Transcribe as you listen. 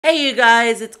Hey you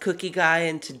guys, it's Cookie Guy,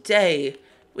 and today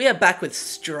we are back with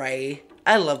Stray.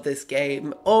 I love this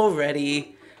game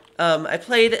already. I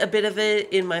played a bit of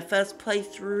it in my first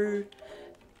playthrough,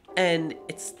 and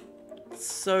it's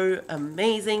so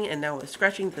amazing. And now we're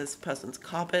scratching this person's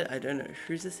carpet. I don't know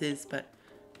who this is, but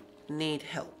need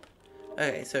help.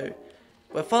 Okay, so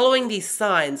we're following these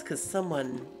signs because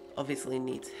someone obviously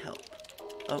needs help.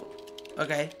 Oh,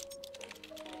 okay.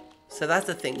 So that's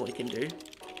a thing we can do.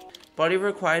 Body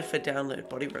required for download.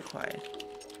 Body required.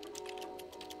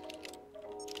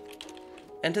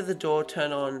 Enter the door,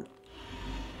 turn on.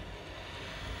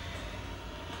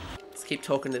 Let's keep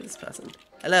talking to this person.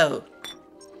 Hello.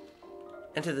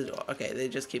 Enter the door. Okay, they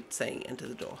just keep saying enter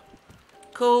the door.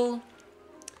 Cool.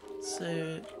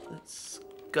 So, let's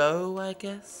go, I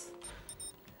guess.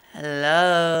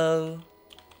 Hello.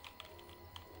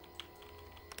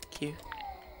 Q.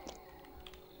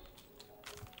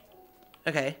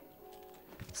 Okay.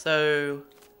 So...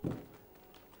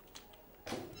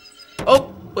 Oh!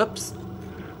 Whoops.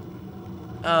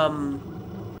 Oh,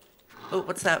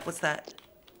 what's that? What's that?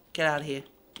 Get out of here.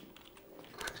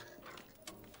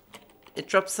 It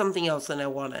dropped something else and I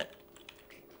want it.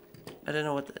 I don't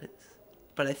know what that is.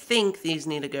 But I think these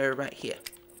need to go right here.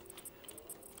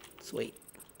 Sweet.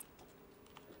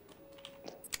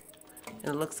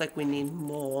 And it looks like we need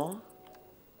more.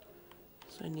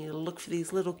 So I need to look for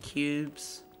these little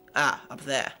cubes. Ah, up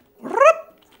there.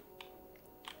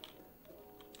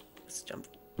 Let's jump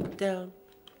down.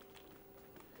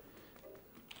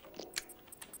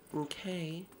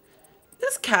 Okay.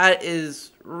 This cat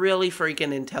is really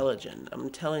freaking intelligent. I'm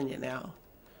telling you now.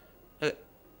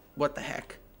 What the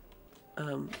heck?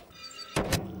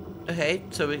 Okay,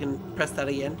 so we can press that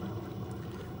again.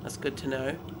 That's good to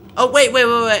know. Oh, wait.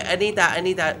 I need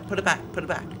that. Put it back.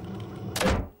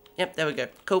 Yep, there we go.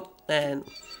 Cool. And...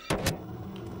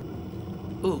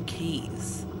 ooh,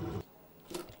 keys.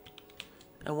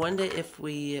 I wonder if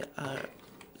we are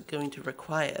going to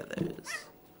require those.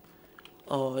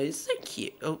 Oh, is so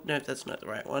cute. Oh, no, that's not the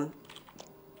right one.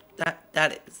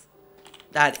 That is.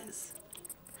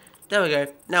 There we go.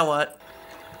 Now what?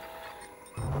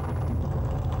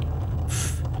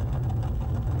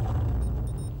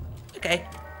 Okay.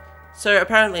 So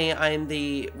apparently I'm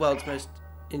the world's most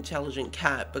intelligent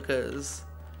cat because,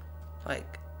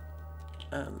 like,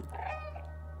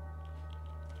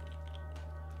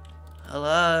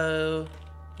 hello?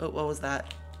 Oh, what was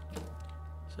that?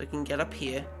 So I can get up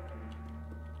here.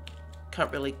 Can't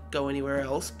really go anywhere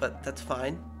else, but that's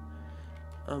fine.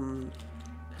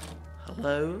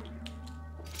 Hello?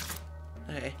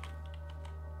 Okay.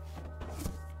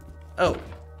 Oh,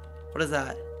 what is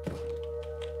that?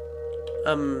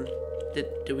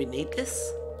 Do we need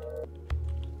this?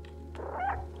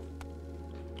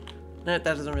 No, that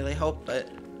doesn't really help, but...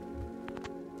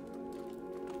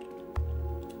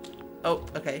 oh,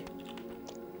 okay.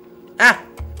 Ah!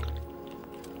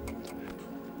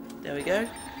 There we go.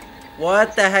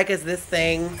 What the heck is this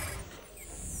thing?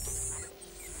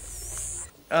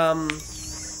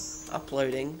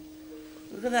 Uploading.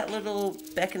 Look at that little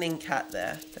beckoning cat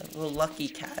there. That little lucky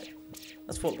cat.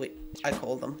 That's what I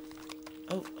call them.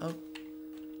 Oh.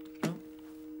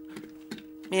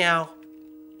 Meow.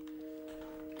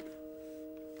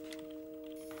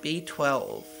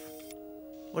 B12.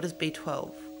 What is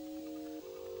B12?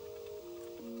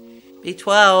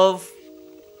 B12!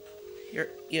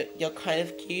 You're kind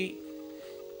of cute.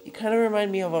 You kind of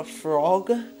remind me of a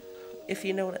frog, if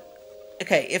you know what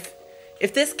okay, if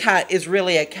this cat is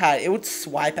really a cat, it would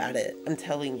swipe at it, I'm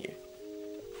telling you.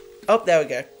 Oh, there we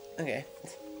go. Okay.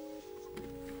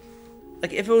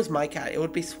 Like, if it was my cat, it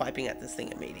would be swiping at this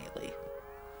thing immediately.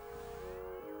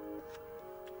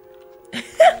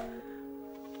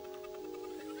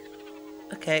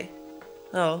 Okay.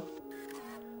 Oh.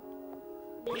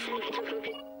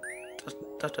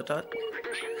 Dot.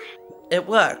 It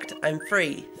worked. I'm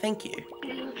free. Thank you.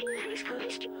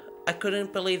 I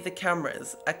couldn't believe the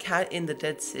cameras. A cat in the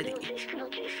dead city.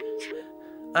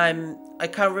 I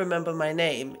can't remember my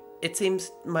name. It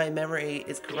seems my memory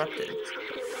is corrupted.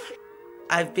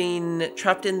 I've been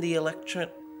trapped in the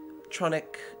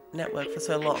electronic network for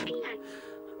so long.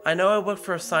 I know I work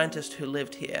for a scientist who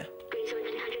lived here.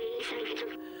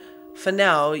 For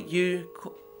now, you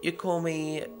can call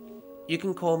me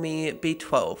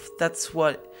B12. That's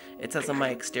what it says on my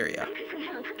exterior.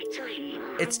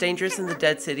 It's dangerous in the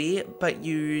dead city, but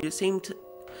you seem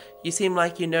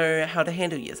like you know how to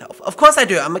handle yourself. Of course I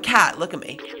do. I'm a cat. Look at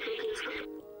me.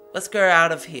 Let's go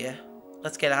out of here.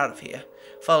 Let's get out of here.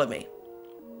 Follow me.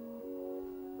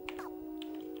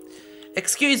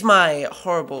 Excuse my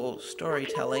horrible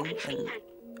storytelling, and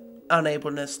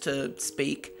unableness to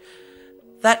speak.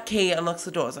 That key unlocks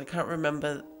the doors. I can't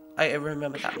remember. I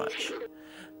remember that much.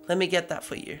 Let me get that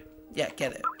for you. Yeah,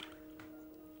 get it.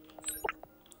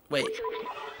 Wait.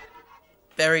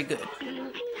 Very good.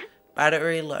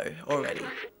 Battery low already.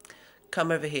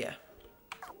 Come over here.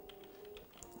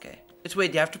 Okay. It's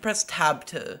weird. You have to press tab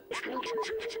to...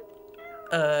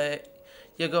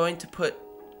 You're going to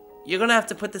have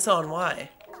to put this on. Why?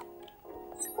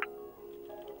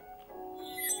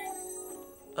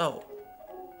 Oh.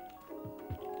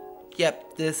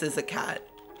 Yep, this is a cat.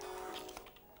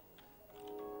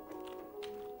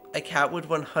 A cat would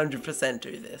 100%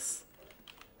 do this.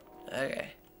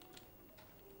 Okay.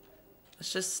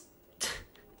 Let's just...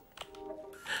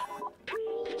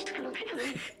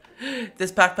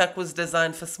 This backpack was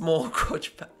designed for small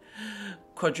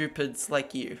quadrupeds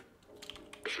like you.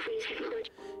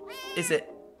 Is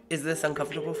this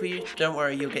uncomfortable for you? Don't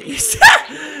worry, you'll get used to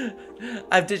it.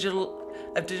 I've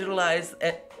digitalized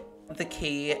the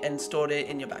key and stored it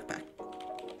in your backpack.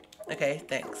 Okay,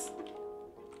 thanks.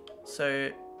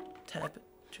 So, tab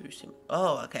to sim.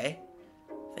 Oh, okay.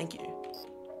 Thank you.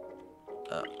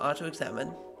 R to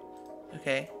examine.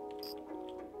 Okay.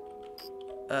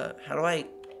 How do I...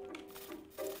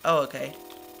 Oh, okay.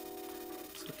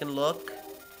 So we can look.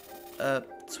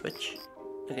 Switch.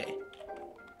 Okay.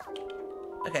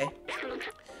 Okay.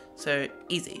 So,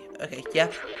 easy. Okay, yeah.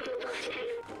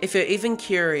 If you're even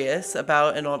curious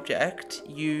about an object,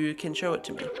 you can show it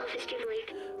to me.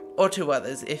 Or to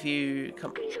others, if you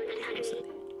come...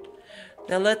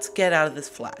 Now let's get out of this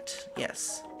flat.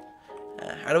 Yes.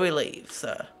 How do we leave,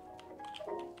 sir?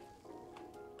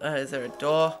 Is there a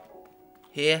door?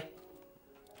 Here?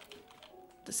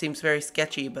 This seems very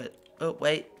sketchy, but... Oh,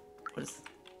 wait. What is...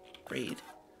 Read.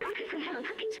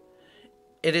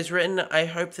 It is written, I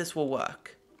hope this will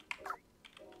work.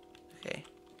 Okay.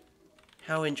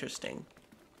 How interesting.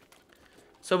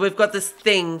 So we've got this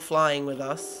thing flying with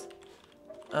us.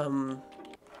 Where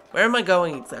am I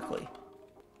going exactly?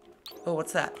 Oh,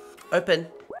 what's that? Open.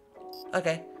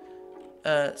 Okay.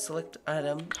 Select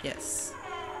item. Yes.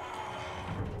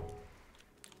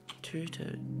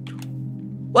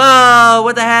 Whoa!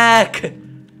 What the heck?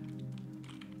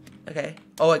 Okay.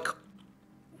 Oh,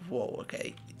 whoa,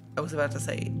 okay. I was about to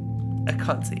say, I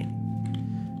can't see any.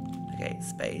 Okay,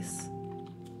 space.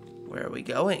 Where are we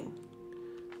going?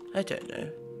 I don't know.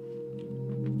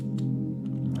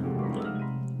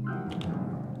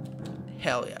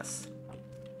 Hell yes.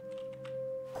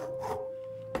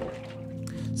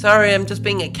 Sorry, I'm just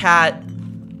being a cat.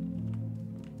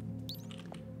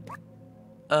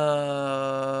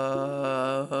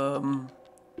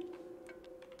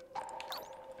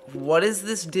 What is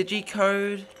this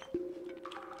digicode?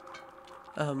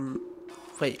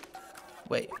 Wait.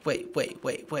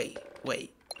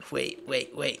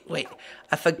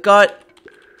 I forgot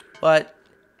what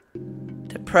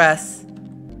to press.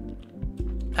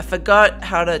 I forgot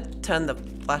how to turn the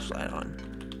flashlight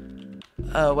on.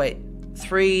 Wait.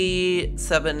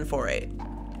 3748.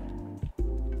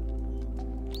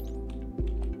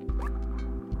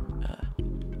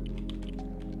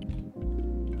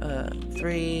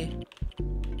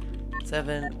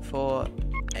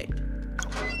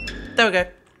 3748. There we go.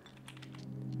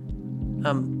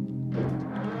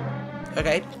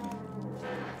 Okay.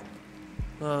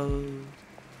 Whoa.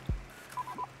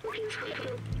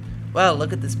 Wow,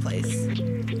 look at this place.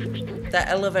 That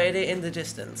elevator in the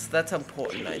distance. That's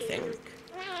important, I think.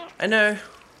 I know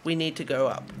we need to go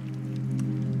up.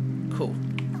 Cool.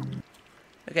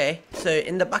 Okay, so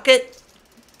in the bucket.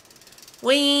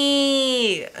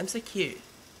 Whee! I'm so cute.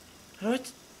 How do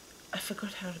I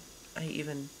forgot how I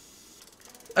even...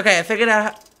 Okay, I figured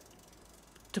out how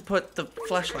to put the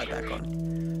flashlight back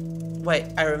on. Wait,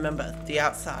 I remember. The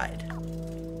outside.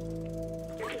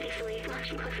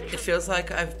 It feels like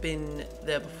I've been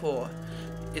there before.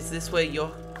 Is this where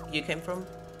you came from?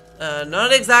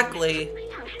 Not exactly.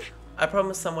 I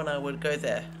promised someone I would go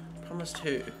there. Promised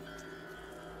who?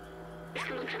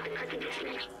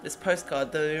 This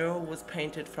postcard, the mural was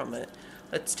painted from it.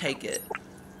 Let's take it.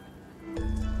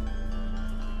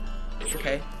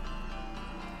 Okay.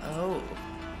 Oh.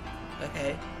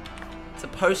 Okay. It's a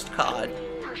postcard.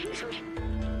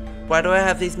 Why do I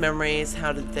have these memories?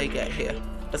 How did they get here?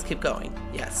 Let's keep going.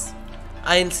 Yes.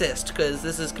 I insist, because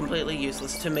this is completely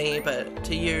useless to me, but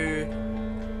to you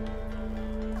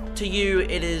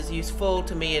it is useful,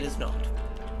 to me it is not.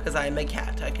 Because I am a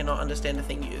cat. I cannot understand a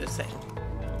thing you are saying.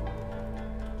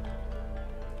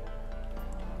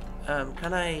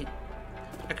 Can I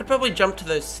could probably jump to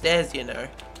those stairs, you know.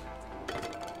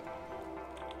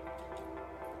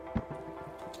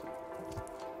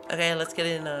 Okay, let's get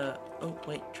in Oh,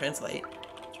 wait. Translate.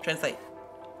 Translate.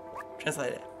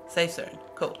 Translate it. Safe zone.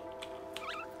 Cool.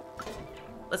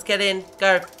 Let's get in.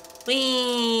 Go.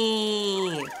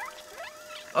 Whee!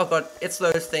 Oh god, it's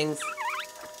those things.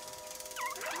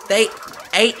 They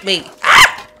ate me.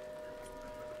 Ah!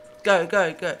 Go,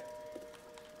 go, go.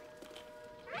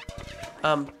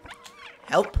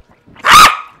 Help.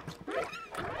 Ah!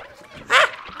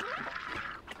 Ah!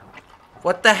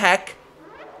 What the heck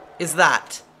is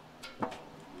that?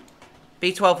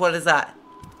 B12, what is that?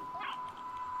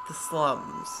 The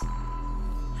slums.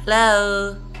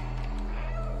 Hello.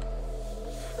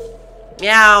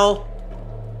 Meow.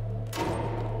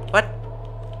 What?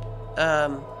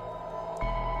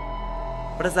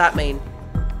 What does that mean?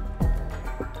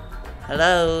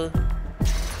 Hello?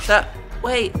 So,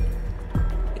 wait.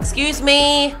 Excuse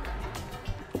me?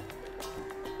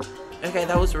 Okay,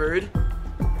 that was rude.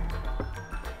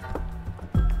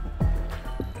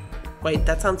 Wait,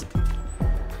 that sounds...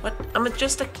 What? I'm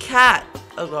just a cat.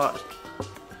 Oh god.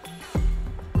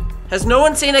 Has no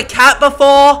one seen a cat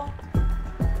before?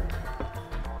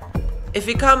 If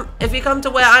you come to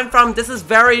where I'm from, this is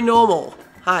very normal.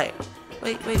 Hi.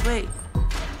 Wait, wait, wait.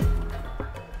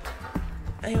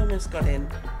 I almost got in.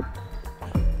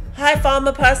 Hi,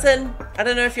 farmer person. I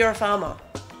don't know if you're a farmer.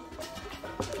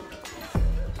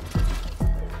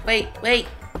 Wait, wait,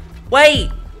 wait.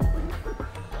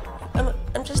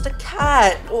 I'm just a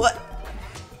cat. What?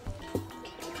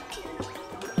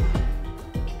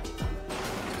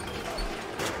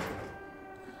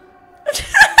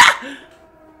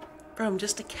 Bro, I'm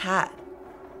just a cat.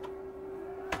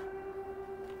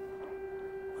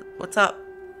 What's up?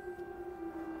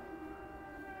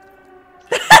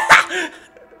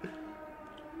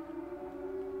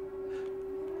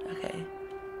 Okay.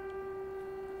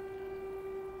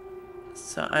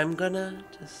 So I'm gonna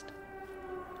just...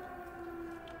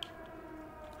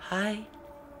 Hi.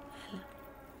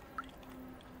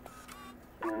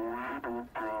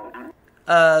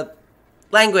 Hello.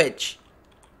 Language.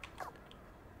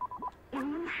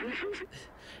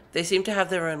 They seem to have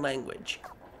their own language.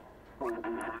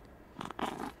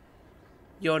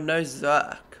 You're no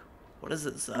Zerk. What is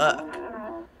it,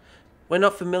 Zerk? We're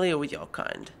not familiar with your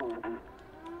kind.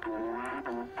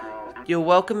 You're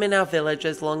welcome in our village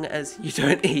as long as you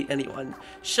don't eat anyone.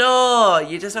 Sure,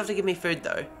 you just have to give me food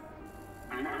though.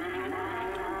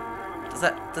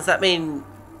 Does that mean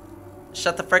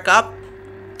shut the frick up?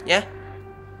 Yeah?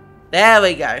 There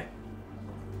we go.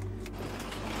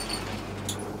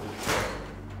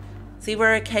 See,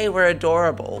 we're okay, we're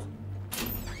adorable.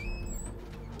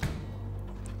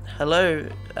 Hello,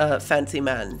 fancy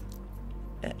man.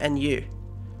 And you.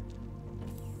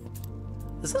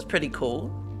 This is pretty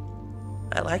cool.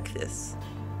 I like this.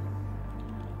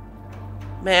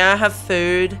 May I have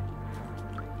food?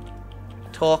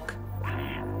 Talk.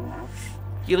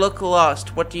 You look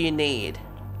lost. What do you need?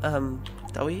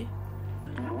 W?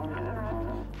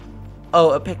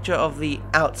 Oh, a picture of the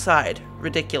outside.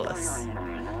 Ridiculous.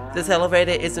 This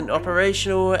elevator isn't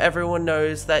operational. Everyone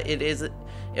knows that it is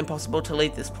impossible to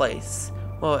leave this place.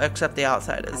 Well, except the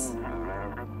outsiders.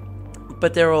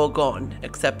 But they're all gone,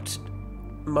 except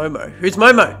Momo. Who's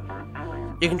Momo?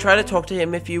 You can try to talk to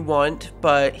him if you want,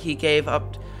 but he gave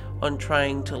up on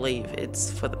trying to leave.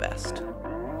 It's for the best.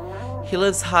 He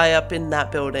lives high up in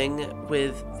that building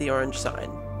with the orange sign.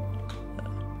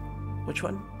 Which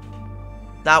one?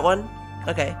 That one?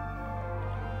 Okay.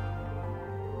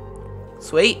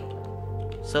 Sweet.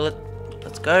 So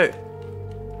let's go.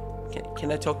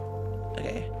 Can I talk?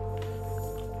 Okay.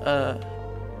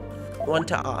 Want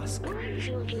to ask.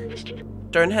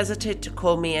 Don't hesitate to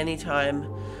call me anytime.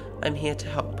 I'm here to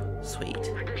help.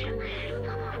 Sweet.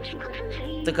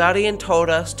 The Guardian told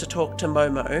us to talk to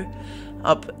Momo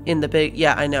up in the big...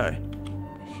 Yeah, I know.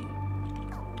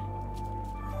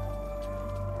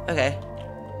 Okay.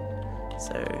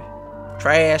 So,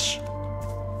 trash.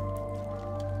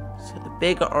 So the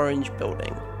big orange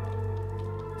building.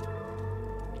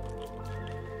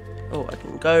 Oh, I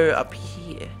can go up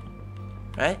here.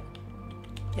 Right?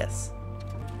 Yes.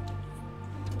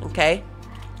 Okay.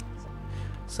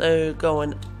 So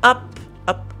going up.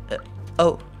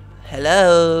 Oh,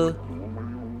 hello.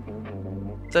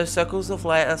 Those circles of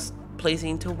light are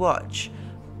pleasing to watch,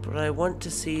 but I want to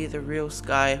see the real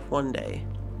sky one day.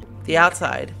 The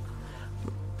outside.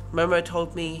 Momo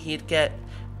told me he'd get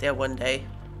there one day.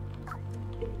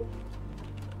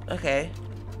 Okay.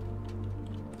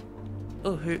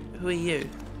 Oh, who are you?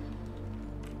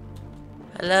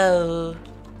 Hello.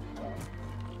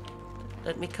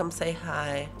 Let me come say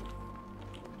hi.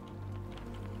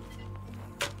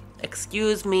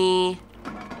 Excuse me.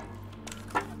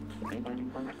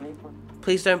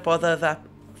 Please don't bother that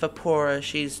Vapora.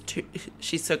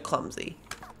 She's so clumsy.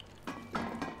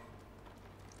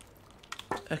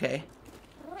 Okay.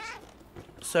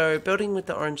 So, building with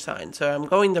the orange sign. So, I'm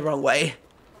going the wrong way.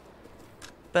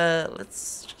 But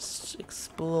let's just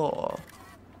explore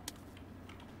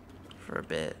for a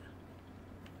bit.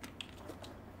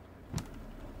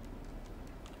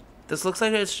 This looks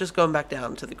like it's just going back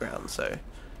down to the ground, so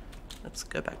let's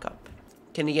go back up.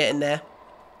 Can you get in there?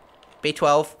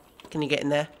 B12, can you get in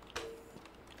there?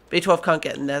 B12 can't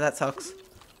get in there, that sucks.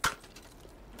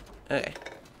 Okay.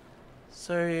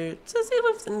 So, it says he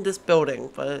lives in this building,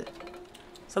 but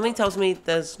something tells me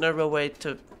there's no real way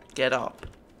to get up.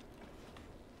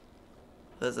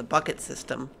 There's a bucket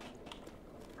system.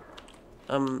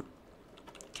 Can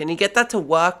you get that to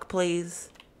work, please?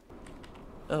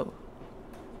 Oh.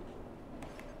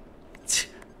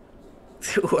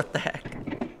 What the heck?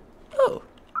 Oh.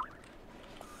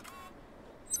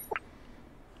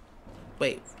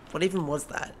 Wait, what even was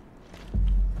that?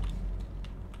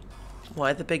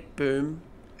 Why the big boom?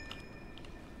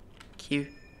 Q.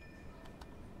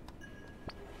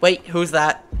 Wait, who's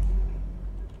that?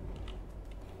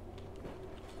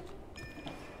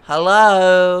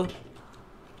 Hello?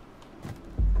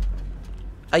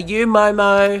 Are you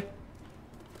Momo?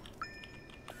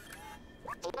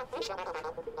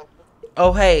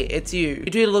 Oh hey, it's you.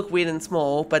 You do look weird and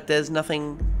small, but there's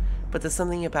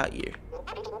something about you.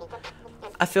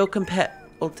 I feel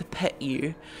compelled to pet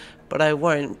you, but I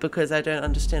won't because I don't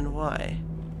understand why.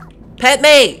 Pet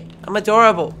me! I'm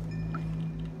adorable.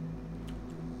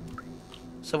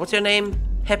 So what's your name?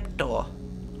 Hector.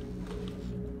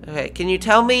 Okay, can you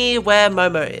tell me where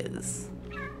Momo is?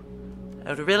 I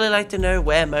would really like to know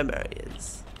where Momo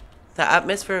is. The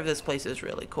atmosphere of this place is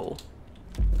really cool.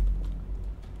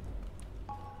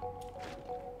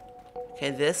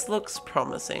 Okay, this looks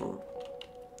promising.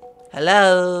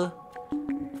 Hello?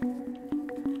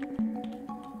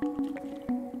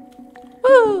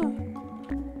 Woo!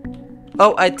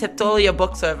 Oh, I tipped all your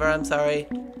books over, I'm sorry.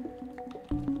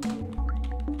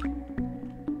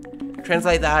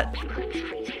 Translate that.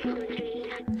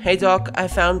 Hey Doc, I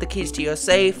found the keys to your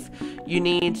safe. You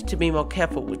need to be more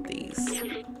careful with these.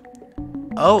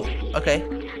 Oh, okay.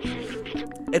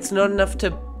 It's not enough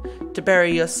to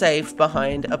bury your safe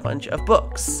behind a bunch of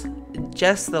books.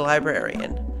 Just the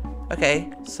librarian.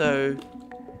 Okay, so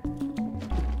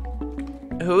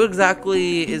who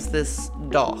exactly is this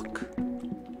Doc?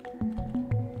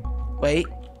 Wait.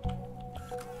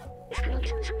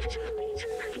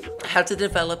 How to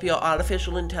develop your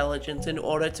artificial intelligence in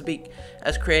order to be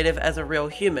as creative as a real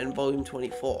human, volume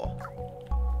 24.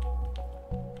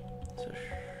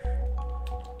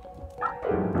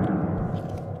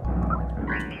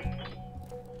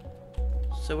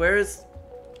 So where is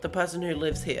the person who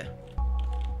lives here?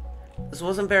 This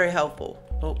wasn't very helpful.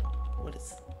 Oh, what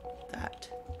is that?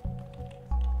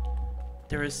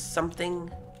 There is something.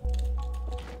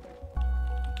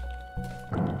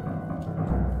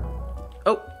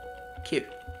 Oh, cute.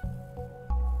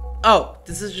 Oh,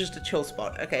 this is just a chill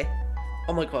spot. Okay.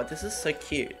 Oh my god, this is so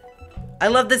cute. I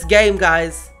love this game,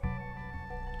 guys.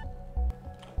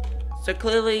 So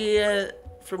clearly,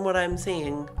 from what I'm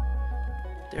seeing,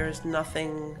 there is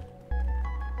nothing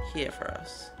here for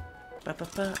us.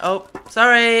 Oh,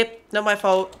 sorry. Not my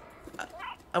fault.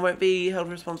 I won't be held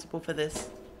responsible for this.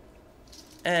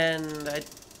 And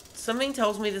something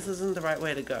tells me this isn't the right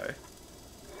way to go.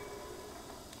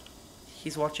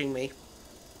 He's watching me.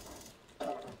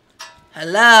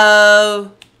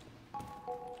 Hello?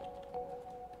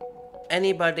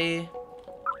 Anybody?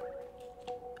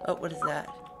 Oh, what is that?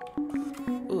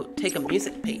 Ooh, take a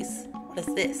music piece. What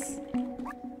is this?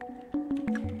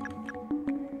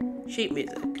 Sheet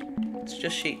music. It's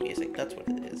just sheet music, that's what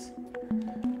it is.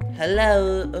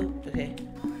 Hello? Oh, okay.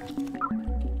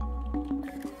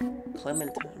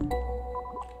 Clementine.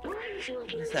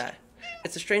 What is that?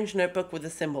 It's a strange notebook with a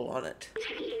symbol on it.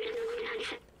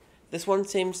 This one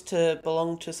seems to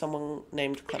belong to someone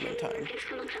named Clementine.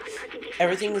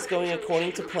 Everything is going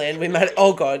according to plan. We might.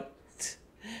 Oh god.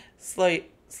 Slow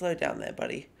down there,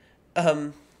 buddy. I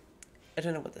don't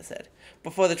know what they said.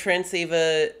 Before the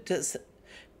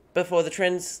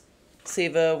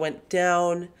transceiver went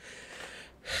down,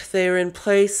 they were in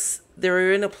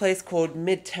a place called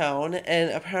Midtown,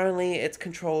 and apparently it's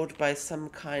controlled by some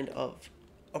kind of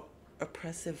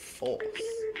oppressive force.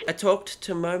 I talked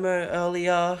to Momo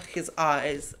earlier. His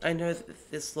eyes. I know that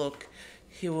this look,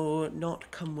 he will not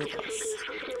come with us.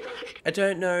 I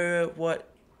don't know what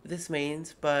this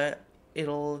means, but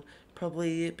it'll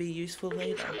probably be useful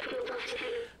later.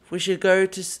 We should go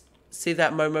to see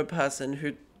that Momo person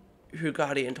who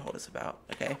Guardian told us about.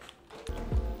 Okay.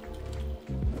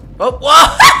 Oh,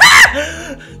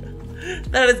 whoa!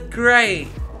 That is great.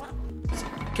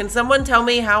 Can someone tell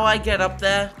me how I get up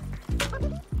there?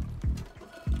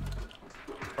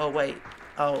 Oh, wait.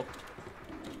 Oh.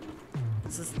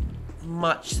 This is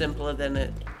much simpler than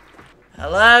it.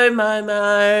 Hello,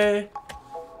 Momo.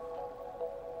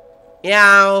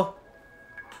 Meow.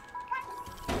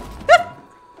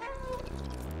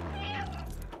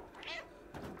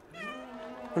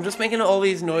 I'm just making all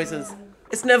these noises.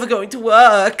 It's never going to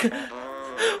work.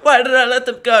 Why did I let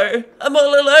them go? I'm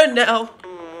all alone now.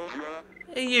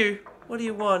 Hey, you. What do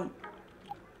you want?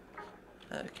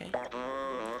 Okay.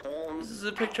 This is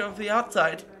a picture of the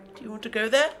outside. Do you want to go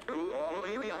there?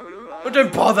 Oh,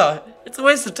 don't bother. It's a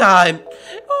waste of time.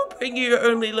 It will bring you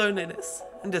only loneliness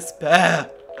and despair.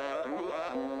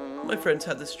 My friends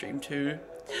had this dream too.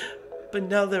 But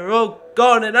now they're all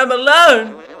gone and I'm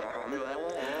alone.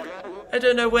 I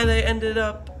don't know where they ended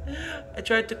up. I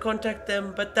tried to contact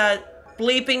them, but that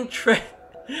bleeping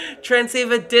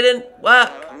transceiver didn't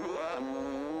work.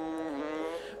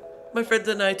 My friends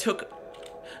and I took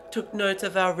notes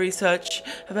of our research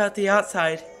about the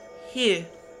outside. Here,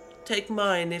 take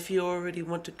mine if you already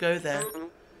want to go there.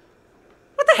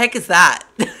 What the heck is that?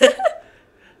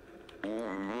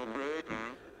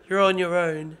 You're on your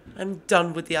own. I'm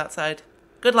done with the outside.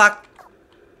 Good luck.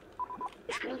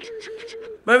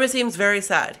 Momo seems very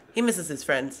sad. He misses his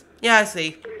friends. Yeah, I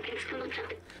see.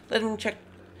 Let me check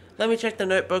the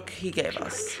notebook he gave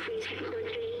us.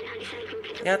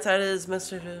 The outsiders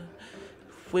must have...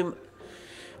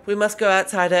 We must go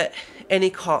outside at any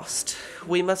cost.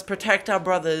 We must protect our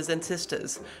brothers and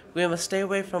sisters. We must stay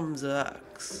away from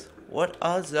Zerks. What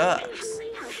are Zerks?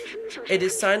 It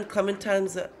is signed Clementine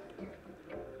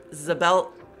Zabeltazar,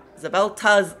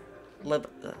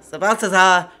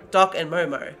 Doc, and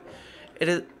Momo.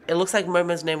 It looks like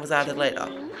Momo's name was added later.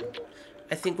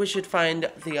 I think we should find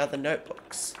the other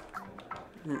notebooks.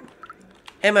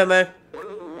 Hey, Momo.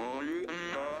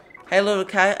 Hey, little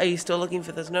cat, are you still looking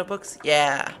for those notebooks?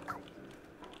 Yeah.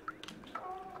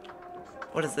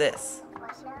 What is this?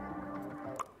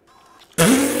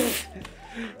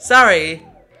 Sorry.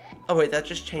 Oh, wait, that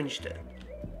just changed it.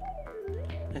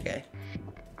 Okay.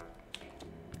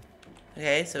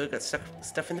 Okay, so we've got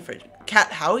stuff in the fridge.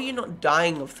 Cat, how are you not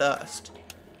dying of thirst?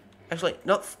 Actually,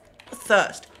 not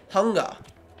thirst. Hunger.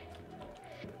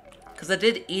 Because I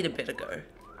did eat a bit ago.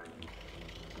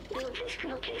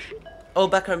 Oh,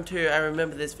 back home too, I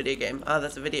remember this video game. Ah,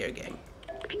 that's a video game.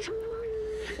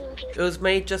 It was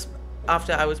made just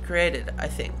after I was created, I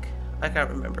think. I can't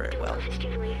remember it well.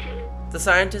 The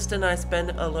scientist and I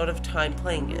spent a lot of time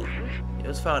playing it. It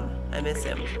was fun. I miss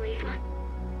him.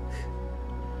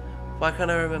 Why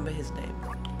can't I remember his name?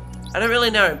 I don't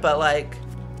really know, but like...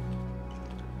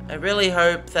 I really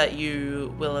hope that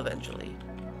you will eventually.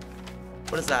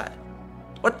 What is that?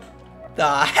 What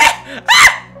the heck?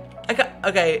 Ah!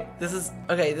 Okay, this is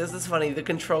funny. The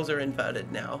controls are inverted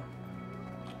now.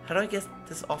 How do I get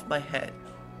this off my head?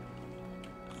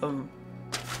 Ah!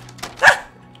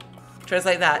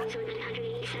 Translate that.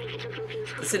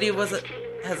 The city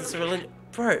has a cylindrical...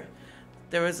 Bro,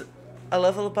 there is a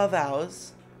level above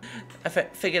ours. I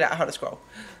figured out how to scroll.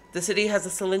 The city has a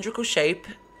cylindrical shape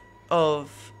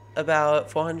of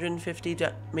about 450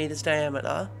 meters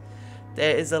diameter.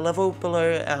 There is a level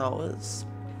below ours.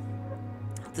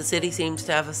 The city seems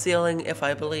to have a ceiling, if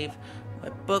I believe my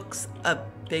books. A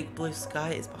big blue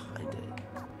sky is behind it.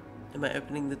 Am I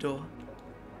opening the door?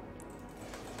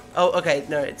 Oh, okay,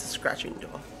 no, it's a scratching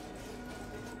door.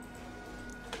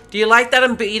 Do you like that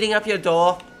I'm beating up your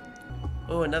door?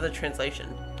 Oh, another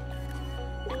translation.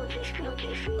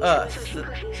 Earth.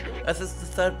 Earth is the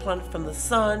third planet from the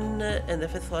sun, and the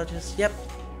fifth largest. Yep.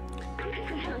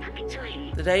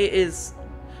 Today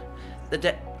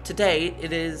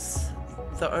it is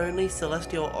the only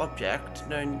celestial object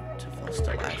known to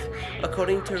foster life.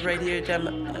 According to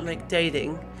radiodynamic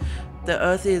dating, the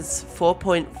Earth is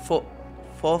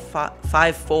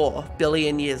 4.454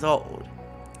 billion years old.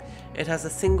 It has a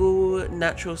single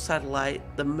natural satellite,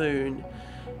 the Moon,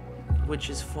 which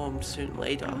is formed soon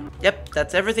later. Yep,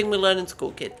 that's everything we learn in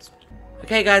school, kids.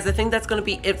 Okay, guys, I think that's gonna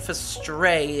be it for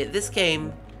Stray. This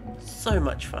game, so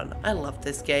much fun. I love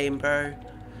this game, bro.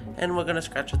 And we're gonna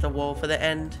scratch at the wall for the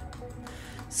end.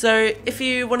 So, if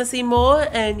you want to see more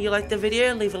and you like the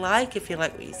video, leave a like. If you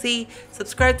like what you see,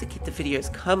 subscribe to keep the videos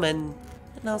coming.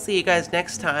 And I'll see you guys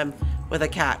next time with a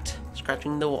cat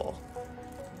scratching the wall.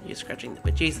 You're scratching the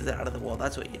bejesus out of the wall,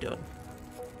 that's what you're doing.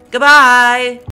 Goodbye!